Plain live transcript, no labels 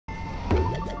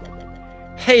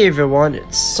Hey everyone,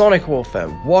 it's Sonic Wolf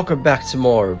and welcome back to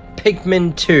more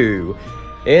Pikmin 2.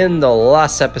 In the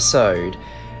last episode,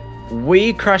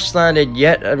 we crash landed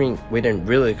we didn't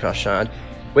really crash land.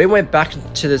 We went back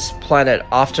to this planet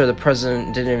after the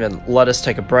president didn't even let us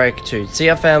take a break to see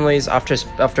our families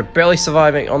after barely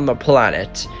surviving on the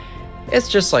planet. It's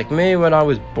just like me when I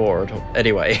was bored.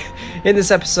 Anyway, in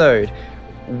this episode,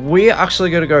 we're actually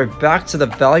going to go back to the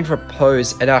Valley of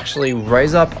Repose and actually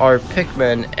raise up our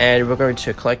Pikmin, and we're going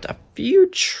to collect a few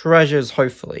treasures,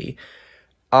 hopefully.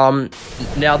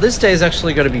 Now this day is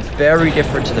actually going to be very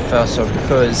different to the first one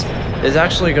because there's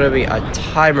actually going to be a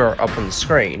timer up on the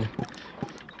screen,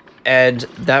 and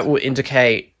that will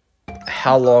indicate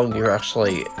how long you're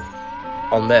actually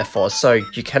on there for, so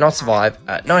you cannot survive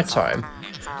at nighttime.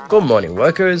 Good morning,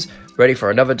 workers. Ready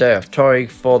for another day of toiling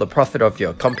for the profit of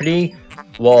your company?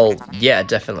 Well, yeah,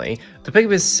 definitely. The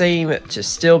Pikmin seem to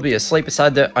still be asleep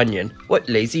beside the onion. What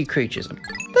lazy creatures.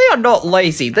 They are not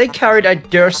lazy. They carried a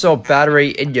Duracell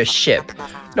battery in your ship.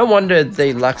 No wonder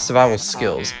they lack survival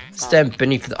skills. Stand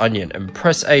beneath the onion and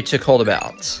press A to call them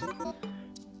out.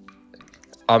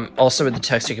 Also with the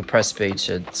text you can press B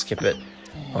to skip it.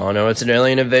 Oh no, it's an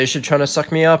alien invasion trying to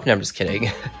suck me up? No, I'm just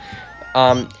kidding.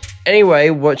 Anyway,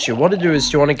 what you want to do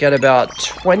is you want to get about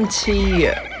 20,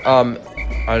 I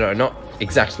don't know, not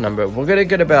exact number. We're going to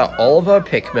get about all of our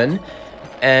Pikmin,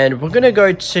 and we're going to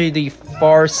go to the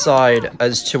far side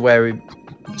as to where we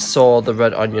saw the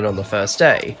red onion on the first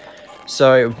day.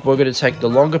 So we're going to take the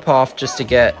longer path just to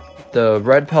get the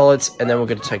red pellets, and then we're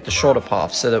going to take the shorter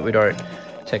path so that we don't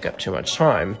take up too much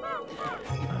time.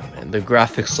 And the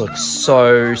graphics look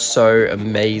so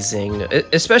amazing,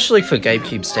 especially for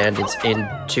GameCube standards in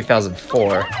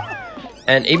 2004.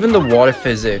 And even the water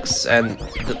physics and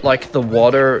the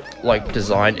water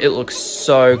design, it looks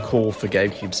so cool for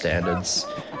GameCube standards.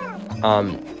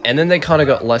 And then they kind of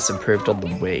got less improved on the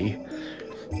Wii.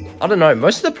 I don't know,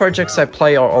 most of the projects I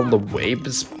play are on the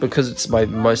Wii because it's my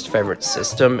most favorite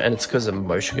system, and it's because of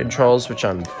motion controls, which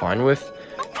I'm fine with.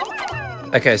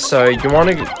 Okay, so you want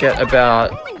to get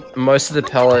about most of the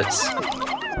pellets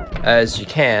as you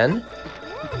can.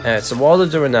 And so while they're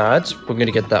doing that, we're going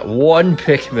to get that one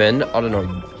Pikmin. I don't know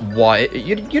why.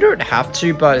 You don't have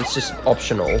to, but it's just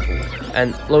optional.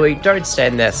 And Louie, don't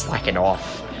stand there slacking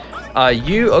off.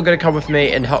 You are going to come with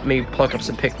me and help me pluck up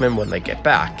some Pikmin when they get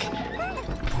back.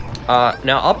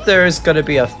 Now up there is going to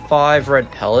be a 5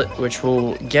 red pellet, which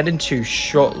we'll get into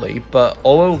shortly. But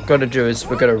all we're going to do is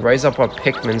we're going to raise up our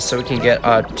Pikmin so we can get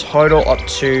a total up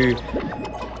to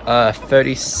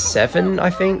 37, I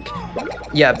think.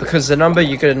 Yeah, because the number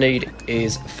you're going to need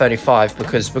is 35,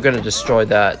 because we're going to destroy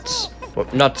that, well,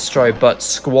 not destroy, but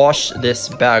squash this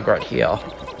bag right here.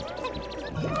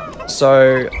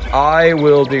 So, I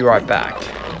will be right back.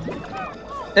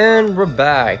 And we're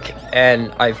back,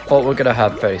 and I thought we were going to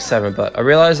have 37, but I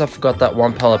realized I forgot that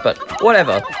one pellet, but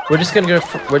whatever. We're just going to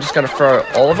throw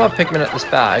all of our Pikmin at this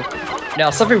bag.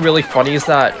 Now, something really funny is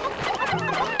that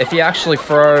if you actually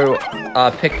throw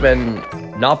Pikmin,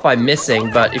 not by missing,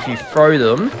 but if you throw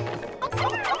them,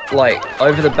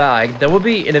 over the bag, there will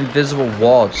be an invisible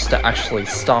wall just to actually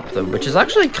stop them, which is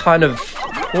actually kind of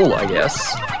cool, I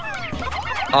guess.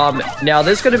 Now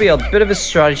there's going to be a bit of a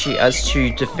strategy as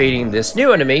to defeating this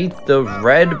new enemy, the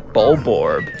red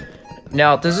Bulborb.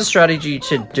 Now, there's a strategy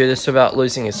to do this without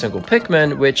losing a single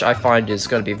Pikmin, which I find is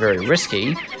going to be very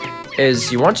risky.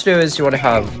 You want to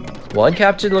have one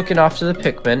captain looking after the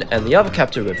Pikmin, and the other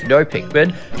captain with no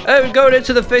Pikmin, and going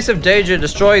into the face of danger,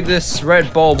 destroying this red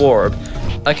Bulborb.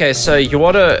 Okay, so you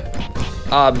want to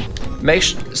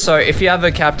so if you have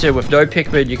a captain with no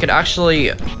Pikmin, you can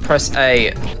actually press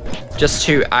A just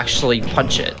to actually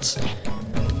punch it.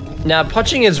 Now,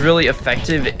 punching is really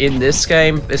effective in this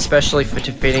game, especially for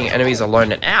defeating enemies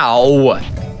alone. And ow!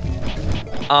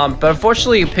 But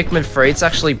unfortunately, Pikmin 3, it's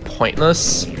actually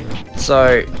pointless.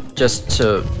 So, just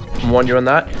to warn you on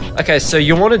that. Okay, so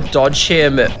you want to dodge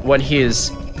him when he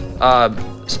is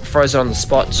frozen on the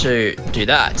spot to do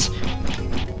that.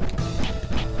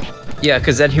 Yeah,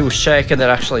 because then he will shake and then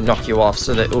actually knock you off,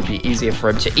 so that it will be easier for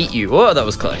him to eat you. Oh, that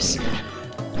was close.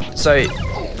 So,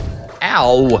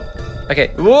 ow!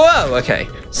 Okay, whoa! Okay,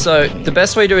 so the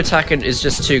best way to attack it is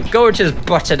just to go into his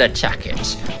butt and attack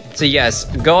it. So yes,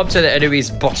 go up to the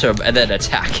enemy's bottom and then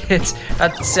attack it.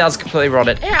 That sounds completely wrong.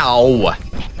 Ow!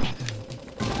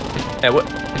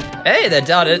 Hey, they're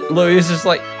done it. Louis is just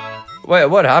like, wait,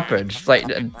 what happened?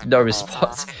 No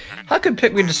response. How could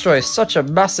Pikmin destroy such a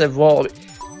massive wall?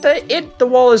 The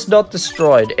wall is not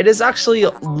destroyed. It is actually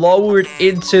lowered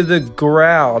into the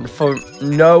ground for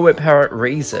no apparent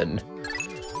reason.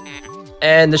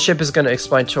 And the ship is going to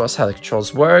explain to us how the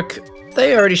controls work.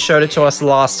 They already showed it to us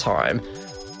last time.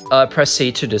 Press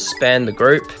C to disband the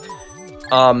group.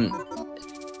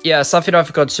 Yeah, something I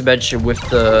forgot to mention with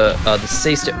the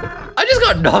C stick. I just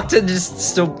got knocked and just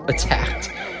still attacked.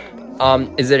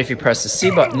 Is that if you press the C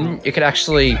button, you can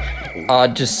actually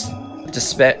just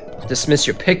dismiss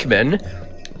your Pikmin,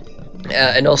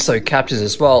 and also captures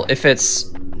as well. If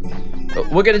it's,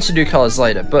 we'll get into new colors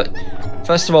later, but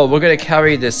first of all, we're going to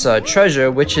carry this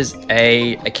treasure, which is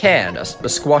a can, a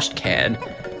squashed can.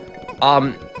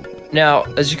 Now,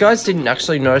 as you guys didn't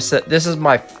actually notice that this is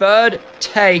my third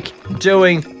take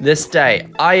doing this day.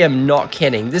 I am not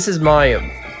kidding. This is my...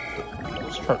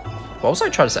 what was I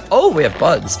trying to say? Oh, we have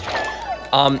buds.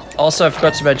 Also, I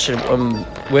forgot to mention,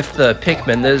 with the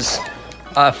Pikmin, there's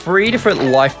 3 different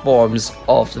life forms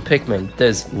of the Pikmin.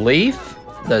 There's leaf,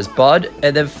 there's bud,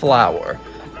 and then flower.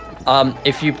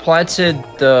 If you planted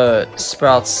the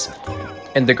sprouts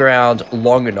in the ground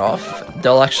long enough,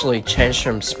 they'll actually change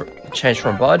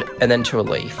from bud and then to a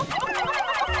leaf.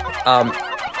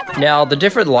 Now, the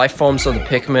different life forms of the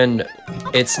Pikmin,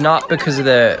 it's not because of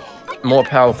their more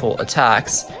powerful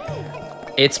attacks,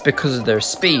 it's because of their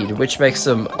speed, which makes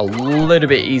them a little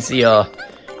bit easier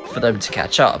for them to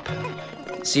catch up.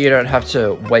 So you don't have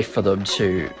to wait for them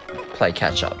to play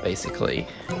catch up, basically.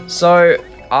 So,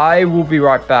 I will be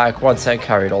right back once I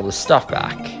carried all this stuff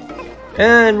back.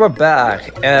 And we're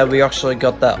back, and we actually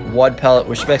got that 1 pellet,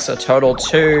 which makes a total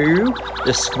to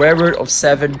the square root of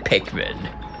 7 Pikmin.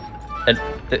 And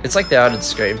it's like the Iron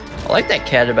Scream. I like that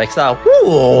can that makes that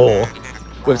whoo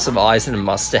with some eyes and a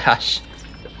mustache.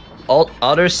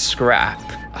 Utter scrap,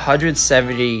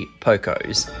 170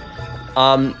 Pokos.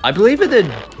 I believe in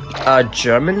the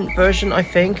German version, I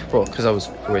think, well, because I was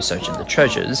researching the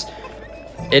treasures,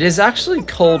 it is actually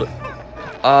called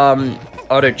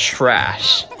utter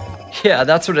trash. Yeah,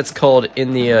 that's what it's called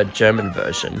in the German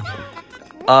version.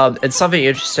 And something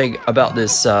interesting about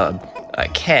this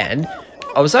can,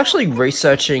 I was actually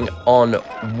researching on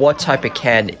what type of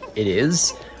can it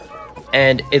is,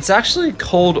 and it's actually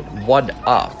called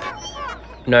 1-up.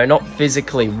 No, not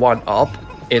physically 1-up,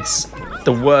 it's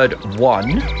the word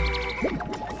 1,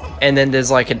 and then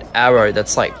there's like an arrow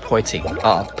that's like pointing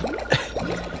up.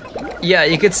 Yeah,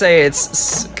 you could say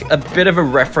it's a bit of a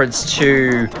reference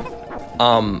to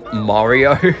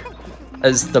Mario,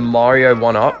 as the Mario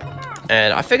 1-up,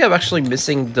 and I think I'm actually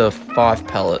missing the 5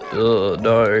 pellet. Ugh,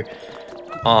 no.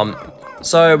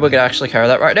 So we're gonna actually carry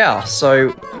that right now.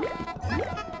 So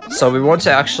we want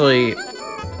to actually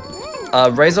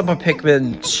raise up our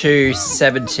Pikmin to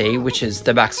 70, which is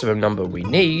the maximum number we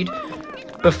need,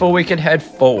 before we can head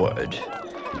forward.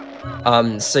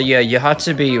 So yeah, you have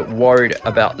to be worried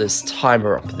about this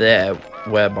timer up there,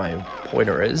 where my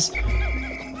pointer is.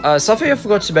 Something I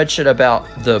forgot to mention about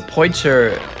the pointer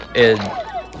in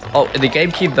the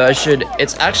GameCube version,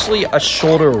 it's actually a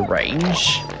shorter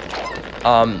range,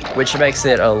 which makes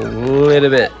it a little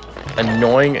bit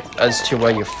annoying as to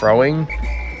where you're throwing.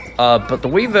 But the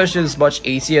Wii version is much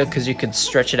easier because you can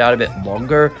stretch it out a bit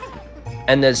longer,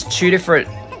 and there's 2 different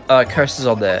cursors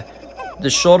on there. The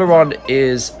shorter one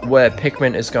is where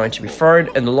Pikmin is going to be thrown,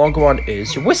 and the longer one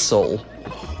is your whistle.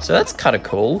 So that's kind of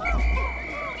cool.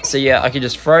 So yeah, I can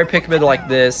just throw Pikmin like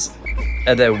this,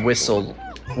 and then whistle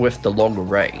with the longer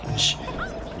range.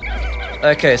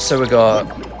 Okay, so we got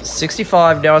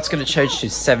 65, now it's going to change to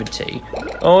 70.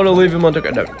 I want to leave him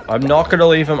underground. No, I'm not going to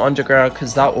leave him underground,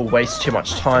 because that will waste too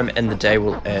much time, and the day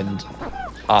will end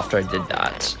after I did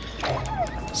that.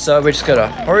 So we're just going to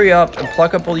hurry up and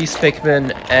pluck up all these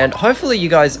Pikmin, and hopefully you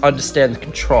guys understand the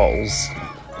controls.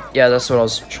 Yeah, that's what I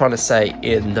was trying to say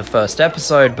in the first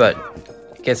episode, but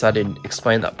I guess I didn't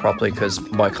explain that properly because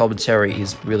my commentary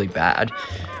is really bad.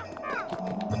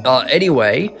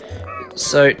 Anyway,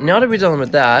 so now that we're done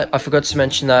with that, I forgot to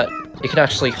mention that you can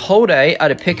actually hold A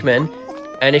at a Pikmin,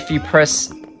 and if you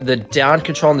press the down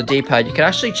control on the D-pad, you can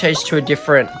actually change to a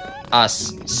different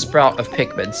sprout of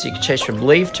Pikmin. So you can change from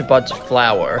leaf to bud to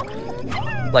flower,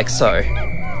 like so.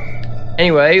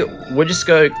 Anyway, we're just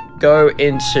going to go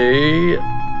into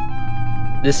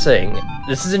this thing.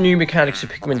 This is a new mechanic to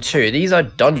Pikmin 2. These are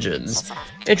dungeons.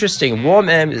 Interesting. Warm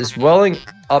M is welling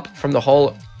up from the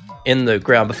hole in the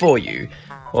ground before you.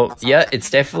 Well, yeah, it's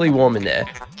definitely warm in there.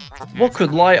 What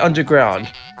could lie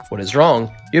underground? What is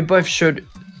wrong? You both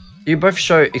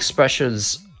show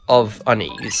expressions of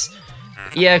unease.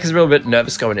 Yeah, because we're a bit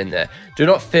nervous going in there. Do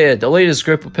not fear, the leader's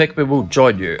group of Pikmin will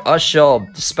join you. I shall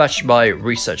dispatch my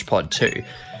research pod too.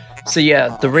 So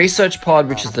yeah, the research pod,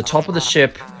 which is the top of the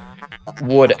ship,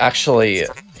 would actually...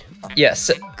 Yeah,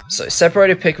 so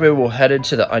separated Pikmin will head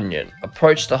into the onion.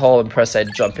 Approach the hole and press A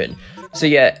to jump in. So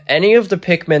yeah, any of the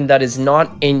Pikmin that is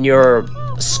not in your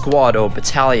squad or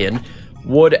battalion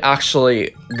would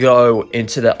actually go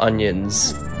into the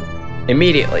onions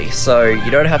immediately, so you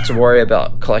don't have to worry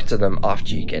about collecting them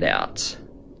after you get out.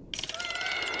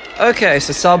 Okay,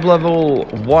 so sub-level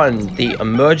 1, the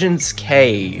Emergence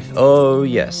Cave. Oh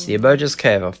yes, the Emergence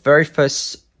Cave, our very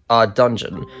first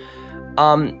dungeon.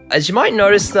 As you might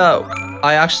notice that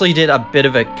I actually did a bit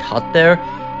of a cut there.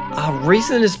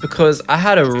 Reason is because I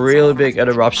had a really big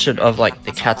interruption of like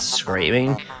the cat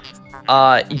screaming.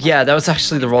 Yeah, that was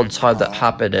actually the wrong time that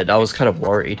happened and I was kind of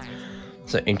worried.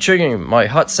 So intriguing, my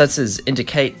hot senses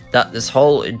indicate that this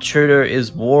whole intruder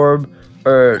is warmer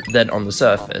than on the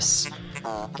surface.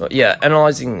 But yeah,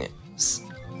 analyzing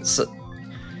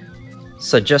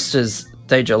suggests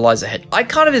danger lies ahead. I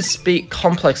can't even speak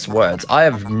complex words. I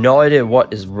have no idea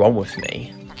what is wrong with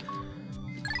me.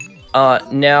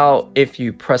 Now, if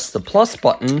you press the plus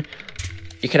button,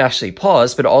 you can actually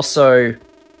pause, but also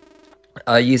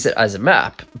use it as a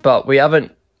map. But we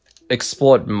haven't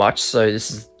explored much, so this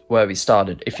is where we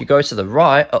started. If you go to the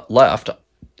left,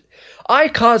 I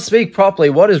can't speak properly.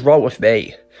 What is wrong with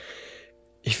me?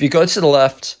 If you go to the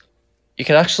left, you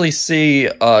can actually see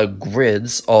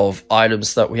grids of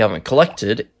items that we haven't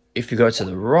collected. If you go to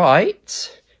the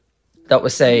right, that will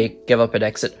say give up and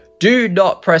exit. Do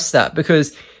not press that,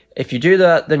 because if you do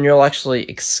that, then you'll actually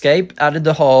escape out of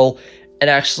the hole and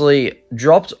actually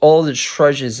dropped all the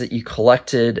treasures that you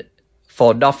collected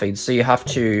for nothing. So you have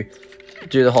to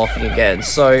do the whole thing again.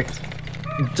 So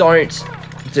don't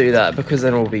do that, because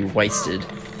then it will be wasted.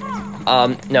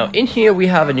 Now in here we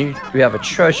have a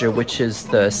treasure, which is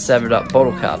the 7-Up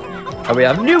bottle cap, and we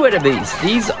have new enemies.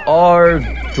 These are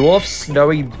dwarf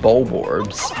snowy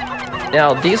bulborbs.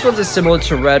 Now these ones are similar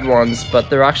to red ones, but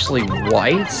they're actually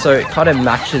white, so it kind of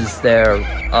matches their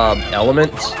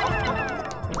element.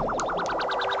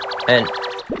 And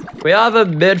we have a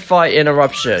mid-fight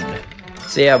interruption.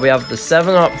 So yeah, we have the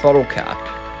 7-Up bottle cap.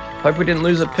 Hope we didn't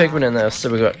lose a Pikmin in there. So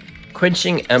we got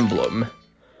Quenching Emblem.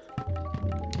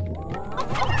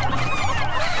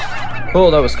 Oh,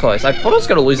 that was close. I thought I was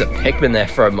going to lose a Pikmin there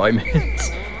for a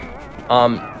moment.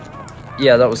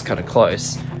 Yeah, that was kind of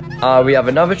close. We have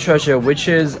another treasure, which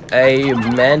is a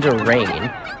mandarin.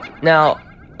 Now,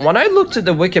 when I looked at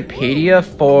the Wikipedia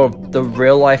for the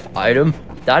real-life item,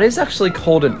 that is actually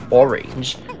called an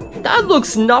orange. That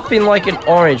looks nothing like an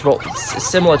orange. Well, it's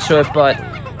similar to it, but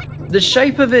the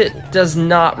shape of it does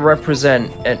not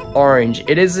represent an orange.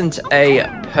 It isn't a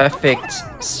perfect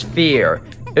sphere.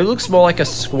 It looks more like a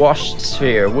squashed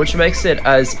sphere, which makes it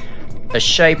as a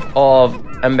shape of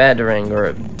a mandarin or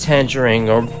a tangerine,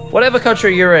 or whatever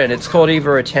country you're in. It's called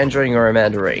either a tangerine or a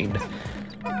mandarin.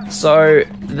 So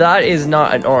that is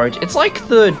not an orange. It's like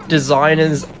the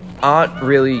designers aren't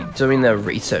really doing their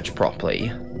research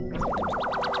properly.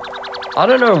 I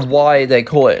don't know why they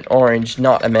call it orange,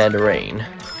 not a mandarin.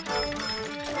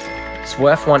 It's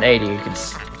worth 180.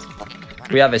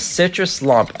 We have a citrus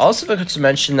lump. I also forgot to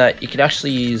mention that you can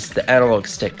actually use the analog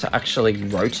stick to actually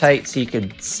rotate so you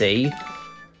can see.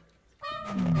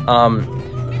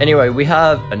 Anyway, we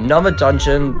have another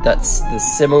dungeon that's the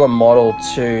similar model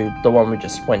to the one we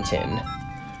just went in.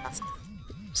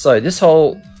 So this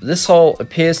hole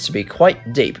appears to be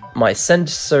quite deep. My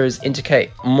sensors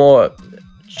indicate more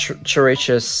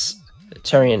treacherous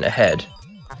terrain ahead.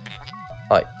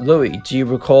 Louis, do you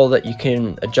recall that you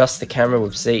can adjust the camera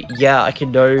with Z? Yeah, I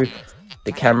can know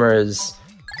the cameras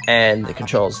and the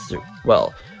controls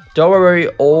well. Don't worry,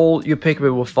 all your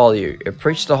Pikmin will follow you.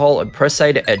 Approach the hole and press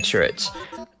A to enter it.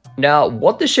 Now,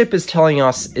 what the ship is telling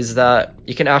us is that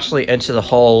you can actually enter the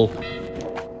hole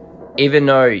even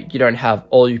though you don't have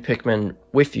all your Pikmin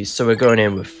with you. So we're going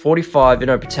in with 45 in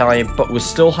our battalion, but we'll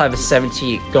still have a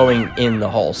 70 going in the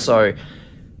hole. So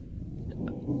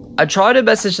I tried to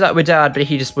message that with Dad, but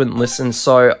he just wouldn't listen.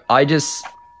 So I just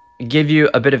give you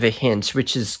a bit of a hint,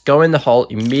 which is go in the hole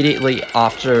immediately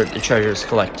after the treasure is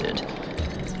collected.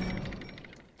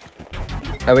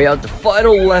 And we have the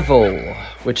final level,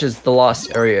 which is the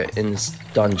last area in this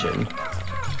dungeon.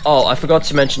 Oh, I forgot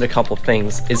to mention a couple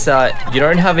things, is that you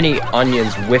don't have any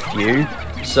onions with you,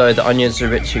 so the onions are a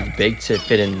bit too big to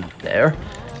fit in there.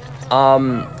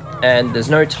 And there's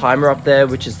no timer up there,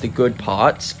 which is the good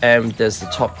part, and there's the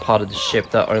top part of the ship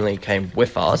that only came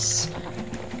with us.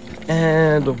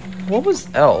 And what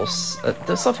was else?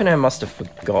 There's something I must have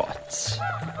forgot.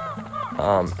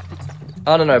 I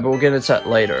don't know, but we'll get into that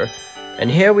later.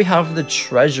 And here we have the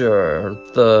treasure,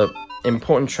 the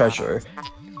important treasure.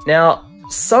 Now,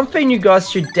 something you guys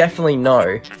should definitely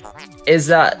know is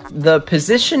that the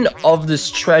position of this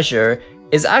treasure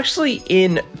is actually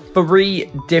in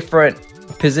 3 different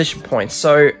position points.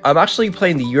 So I'm actually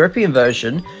playing the European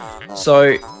version,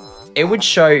 so it would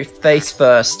show face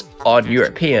first on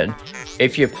European.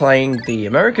 If you're playing the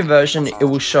American version, it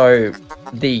will show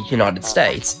the United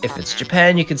States. If it's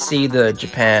Japan, you can see the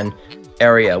Japan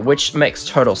area, which makes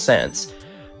total sense.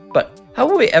 But how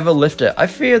will we ever lift it? I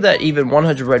fear that even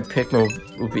 100 red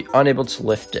Pikmin will be unable to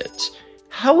lift it.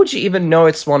 How would you even know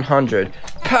it's 100?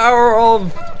 Power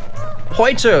of...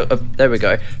 Pointer! There we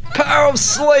go. Power of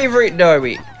slavery! No,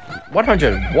 wait.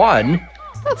 101?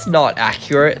 That's not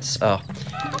accurate. Oh.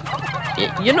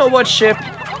 You know what, ship?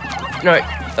 No.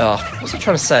 What was I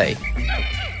trying to say?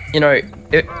 You know,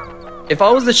 if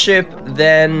I was a ship,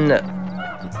 then...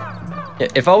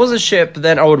 If I was a ship,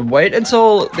 then I would wait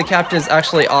until the captains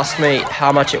actually asked me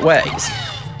how much it weighs.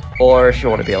 Or if you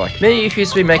want to be like me, who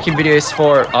used to be making videos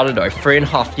for, I don't know,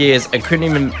 3.5 years and couldn't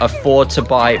even afford to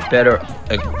buy better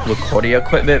recording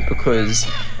equipment because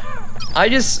I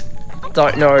just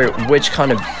don't know which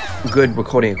kind of good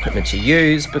recording equipment to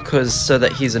use because so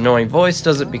that his annoying voice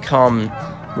doesn't become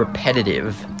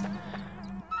repetitive.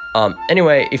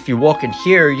 Anyway, if you walk in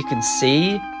here, you can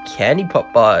see candy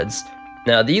pop buds.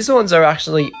 Now, these ones are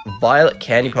actually violet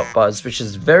candy pop buds, which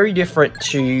is very different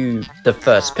to the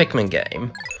first Pikmin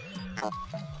game.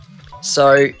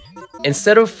 So,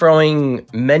 instead of throwing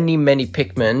many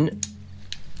Pikmin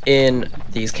in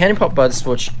these candy pop buds,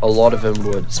 which a lot of them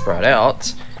would spread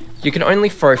out, you can only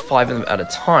throw 5 of them at a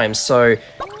time. So,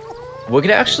 we're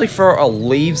gonna actually throw our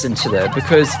leaves into there,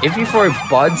 because if you throw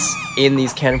buds in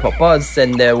these candy pop buds,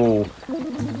 then they will,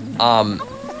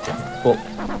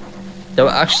 they'll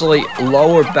actually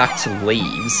lower back to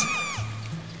leaves.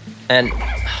 And,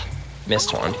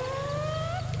 missed one.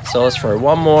 So let's throw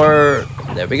one more.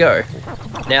 There we go.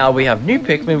 Now we have new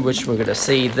Pikmin, which we're gonna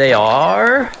see. They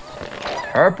are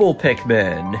purple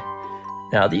Pikmin.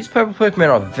 Now these purple Pikmin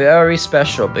are very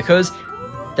special because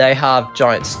they have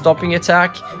giant stomping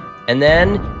attack, and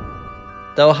then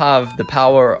they'll have the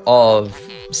power of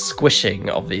squishing,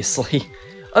 obviously.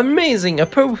 Amazing, a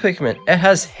purple Pikmin. It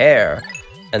has hair,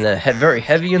 and they're very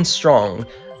heavy and strong.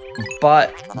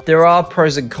 But there are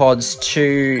pros and cons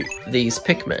to these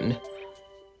Pikmin.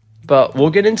 But we'll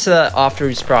get into that after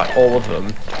we sprout all of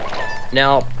them.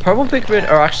 Now, purple Pikmin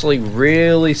are actually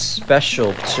really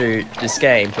special to this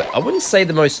game, but I wouldn't say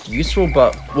the most useful,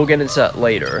 but we'll get into that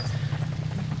later.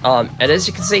 And as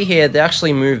you can see here, they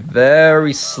actually move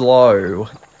very slow.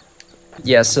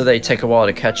 Yeah, so they take a while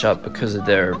to catch up because of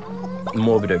their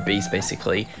morbid obese,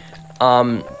 basically.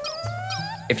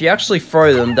 If you actually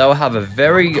throw them, they'll have a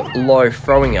very low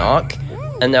throwing arc,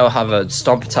 and they'll have a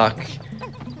stomp attack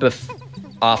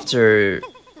after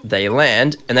they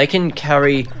land, and they can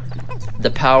carry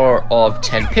the power of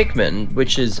 10 Pikmin,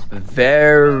 which is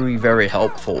very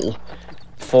helpful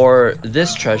for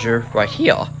this treasure right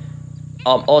here.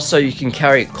 Also, you can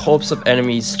carry corpse of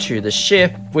enemies to the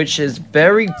ship, which is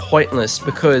very pointless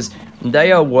because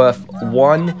they are worth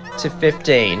 1 to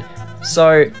 15.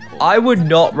 So, I would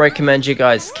not recommend you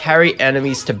guys carry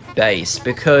enemies to base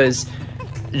because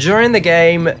during the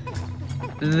game,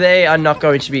 they are not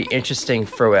going to be interesting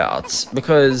throughout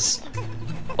because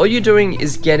all you're doing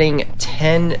is getting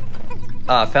 10,000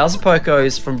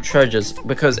 Pokos from treasures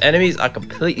because enemies are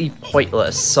completely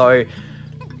pointless, so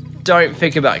don't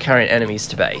think about carrying enemies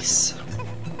to base.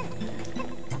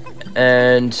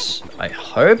 And I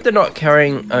hope they're not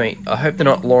I hope they're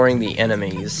not luring the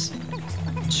enemies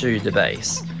to the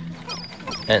base.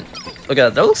 And look at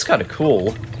that, that looks kind of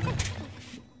cool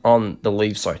on the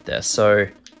leaves right there, so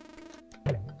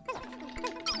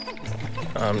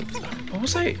what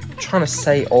was I trying to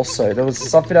say also? There was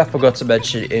something I forgot to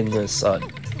mention in this,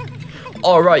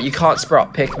 oh right, you can't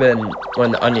sprout Pikmin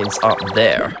when the onions aren't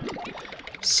there.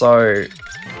 So,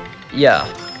 yeah.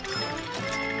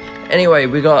 Anyway,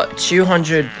 we got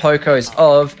 200 Pokos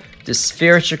of the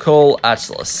Spherical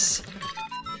Atlas.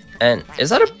 And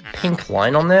is that a pink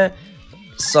line on there?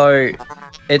 So,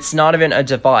 it's not even a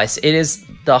device, it is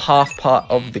the half part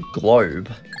of the globe.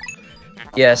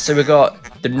 Yeah, so we got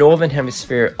the northern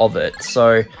hemisphere of it,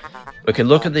 so we can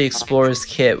look at the Explorer's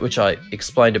Kit, which I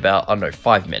explained about, I don't know,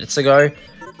 5 minutes ago,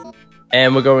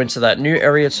 and we'll go into that new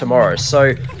area tomorrow.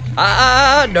 So,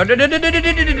 no,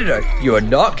 you are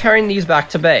not carrying these back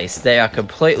to base. They are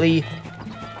completely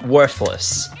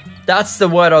worthless. That's the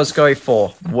word I was going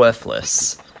for,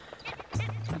 worthless.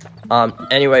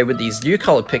 Anyway, with these new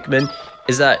colored Pikmin,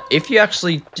 is that if you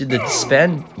actually did the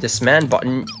disband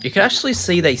button, you can actually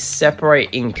see they separate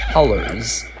in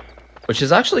colors, which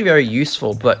is actually very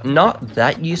useful, but not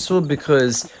that useful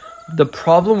because the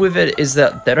problem with it is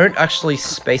that they don't actually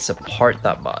space apart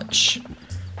that much.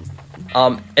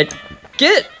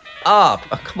 Get up!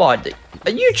 Oh, come on,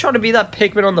 are you trying to be that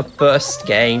Pikmin on the first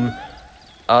game?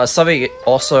 Something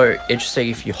also interesting,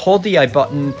 if you hold the A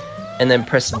button and then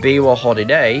press B while holding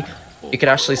A, you can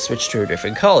actually switch to a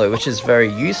different color, which is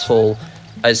very useful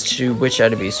as to which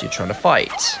enemies you're trying to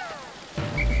fight.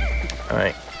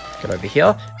 Alright, get over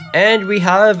here. And we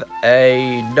have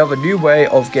another new way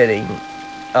of getting,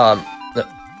 out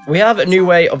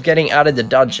of the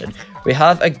dungeon. We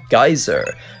have a geyser.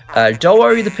 Don't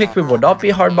worry, the Pikmin will not be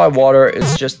harmed by water,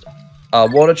 it's just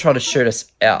water trying to shoot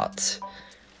us out.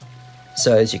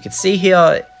 So as you can see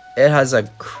here, it has a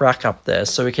crack up there,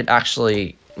 so we can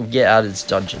actually get out of this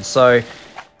dungeon. So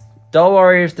don't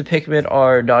worry if the Pikmin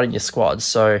are not in your squad,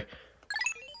 so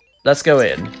let's go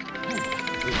in.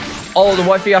 Oh, the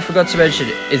one thing I forgot to mention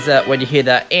is that when you hear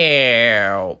that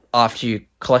 "ew" after you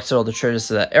collected all the treasures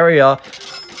in that area,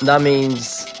 that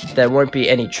means there won't be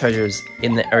any treasures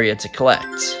in the area to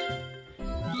collect.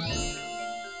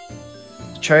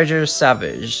 Treasure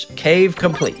salvaged. Cave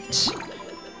complete.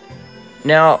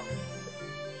 Now,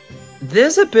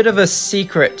 there's a bit of a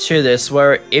secret to this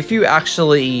where if you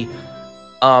actually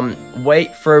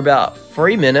wait for about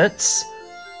 3 minutes,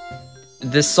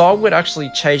 the song would actually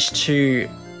change to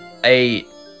a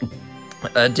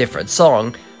different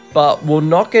song, but we'll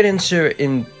not get into it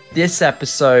in this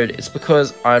episode. It's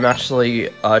because I'm actually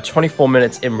 24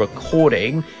 minutes in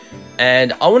recording,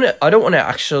 and I don't want to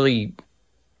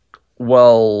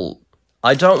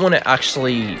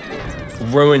actually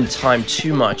ruin time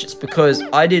too much. It's because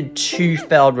I did 2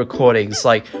 failed recordings.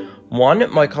 Like, one,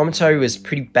 my commentary was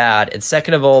pretty bad, and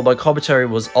second of all, my commentary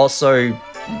was also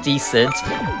decent,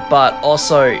 but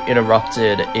also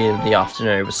interrupted in the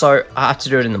afternoon, so I have to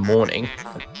do it in the morning.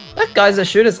 That geyser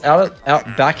shoot us out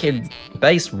back in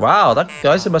base. Wow, that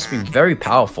geyser must be very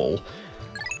powerful.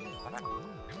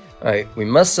 Alright, we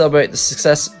must celebrate the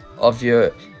success of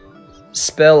your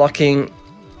spelunking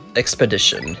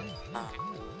expedition.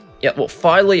 Yeah, well,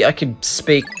 finally I can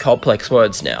speak complex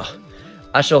words now.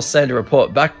 I shall send a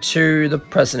report back to the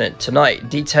president tonight,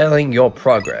 detailing your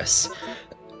progress.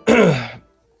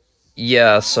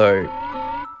 Yeah, so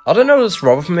I don't know what's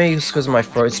wrong with me, it's because my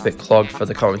throat's a bit clogged for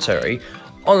the commentary.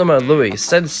 Oliver Louis,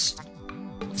 since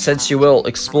you will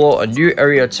explore a new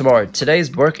area tomorrow,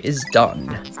 today's work is done.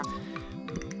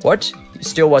 What? You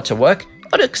still want to work?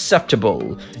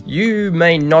 Unacceptable. You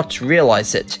may not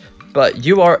realize it, but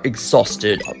you are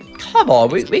exhausted. Come on,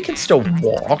 we can still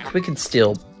walk, we can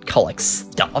still collect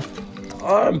stuff.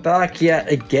 I'm back yet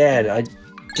again. I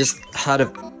just had a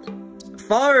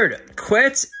phone.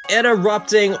 Quit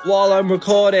interrupting while I'm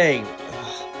recording.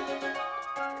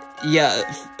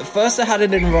 Yeah, first I had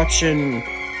an interruption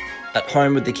at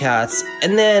home with the cats,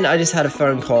 and then I just had a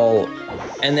phone call,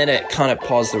 and then it kind of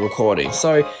paused the recording.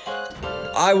 So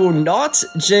I will not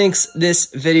jinx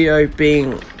this video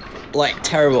being like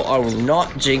terrible. I will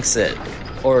not jinx it,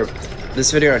 or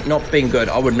this video not being good.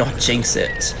 I would not jinx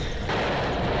it.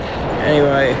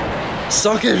 Anyway,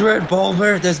 suck it, Red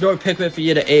Bulber. There's no Pikmin for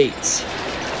you to eat.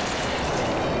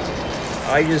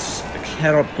 I just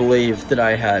cannot believe that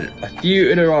I had a few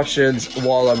interruptions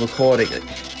while I'm recording.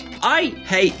 I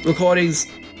hate recordings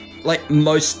like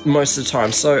most of the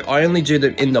time, so I only do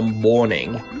them in the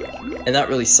morning, and that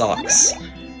really sucks.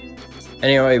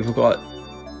 Anyway, we've got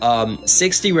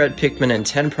 60 red Pikmin and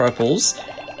 10 purples,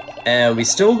 and we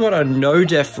still got a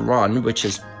no-death run, which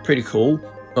is pretty cool.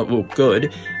 Well,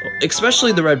 good.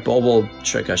 Especially the red ball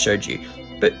trick I showed you.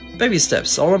 But baby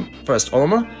steps. First,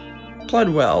 Oliver,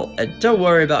 plan well, and don't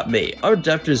worry about me. Our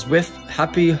adapters with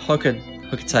happy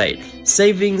Hocketate,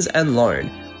 savings and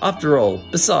loan. After all,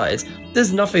 besides,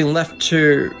 there's nothing left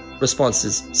to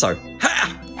responses, so,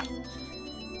 ha!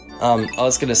 I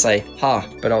was gonna say, ha,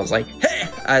 but I was like, hey!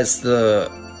 As the,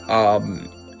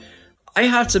 I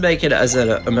have to make it as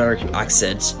an American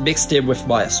accent, mixed in with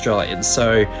my Australian,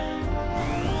 so,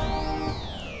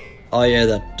 oh yeah,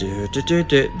 that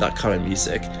do-do-do-do, that kind of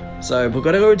music. So, we're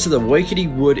gonna go into the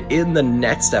Wakety Wood in the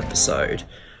next episode.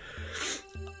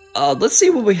 Let's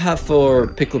see what we have for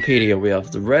Picklopedia. We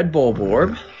have the red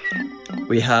Bulborb.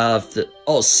 We have the,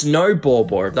 oh, Snow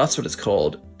Bulborb, that's what it's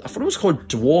called. I thought it was called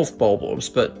Dwarf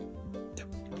Bulborbs, but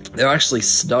they're actually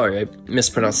snow, I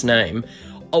mispronounced name.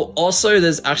 Oh, also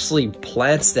there's actually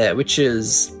plants there, which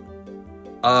is,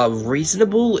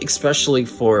 reasonable, especially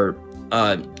for,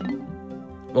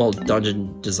 well,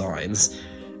 dungeon designs.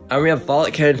 And we have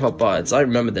Violet Cannon Pop Buds, I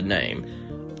remember the name.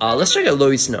 Let's check out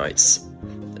Louis' notes.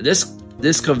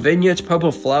 This convenient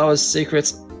purple flower's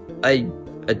secrets a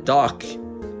dark,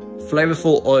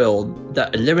 flavorful oil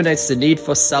that eliminates the need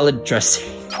for salad dressing.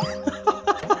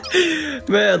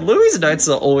 Man, Louis' notes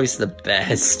are always the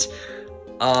best.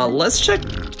 Let's check.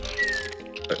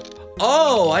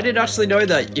 Oh, I didn't actually know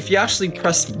that. If you actually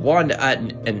press 1 at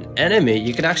an enemy,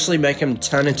 you can actually make him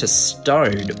turn into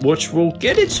stone, which we'll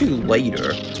get into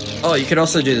later. Oh, you can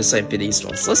also do the same for these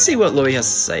ones. Let's see what Louis has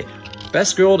to say.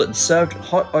 Best grilled and served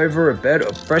hot over a bed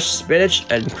of fresh spinach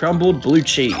and crumbled blue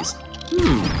cheese.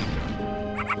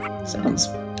 Sounds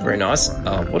very nice.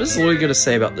 What is Louis going to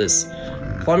say about this?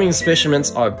 Plumbing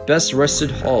specimens are best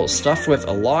roasted whole, stuffed with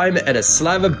a lime and a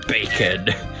slab of bacon.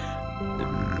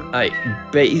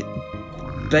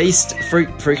 Based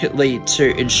frequently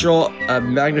to ensure a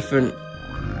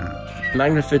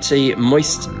magnificently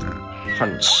moist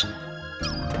punch.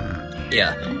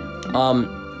 Yeah.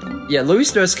 Yeah,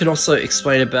 Louis' notes can also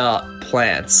explain about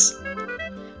plants.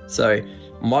 So,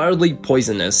 mildly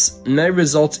poisonous, may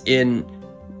result in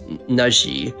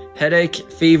nausea, headache,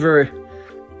 fever,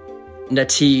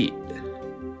 fatigue,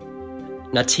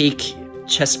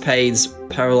 chest pains,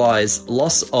 paralyzed,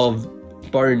 loss of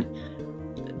bone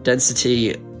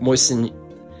density,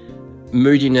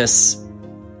 moodiness,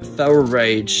 feral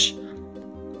rage,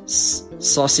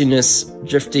 sauciness,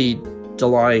 drifty,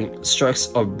 delaying, strokes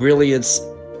of brilliance,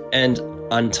 and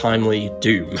untimely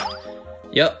doom.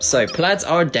 Yep, so plants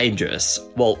are dangerous.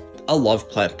 Well, I love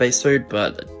plant-based food,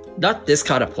 but not this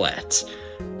kind of plant.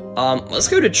 Let's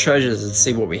go to treasures and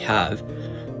see what we have.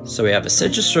 So we have a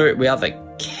citrus fruit, we have a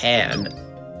can.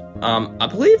 I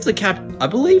believe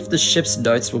the ship's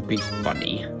notes will be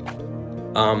funny.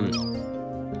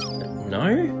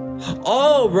 No?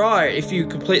 Oh, right, if you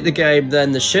complete the game,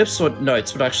 then the ship's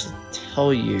notes would actually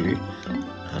tell you.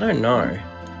 I don't know.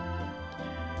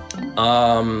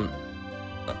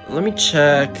 Let me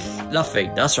check.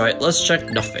 Nothing, that's right, let's check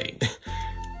nothing.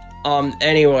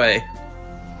 Anyway.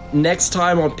 Next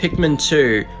time on Pikmin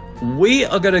 2, we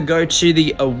are gonna go to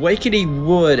the Awakening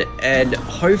Wood and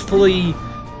hopefully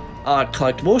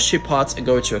collect more ship parts and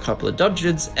go to a couple of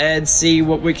dungeons and see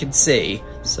what we can see.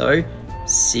 So,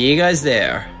 see you guys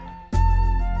there.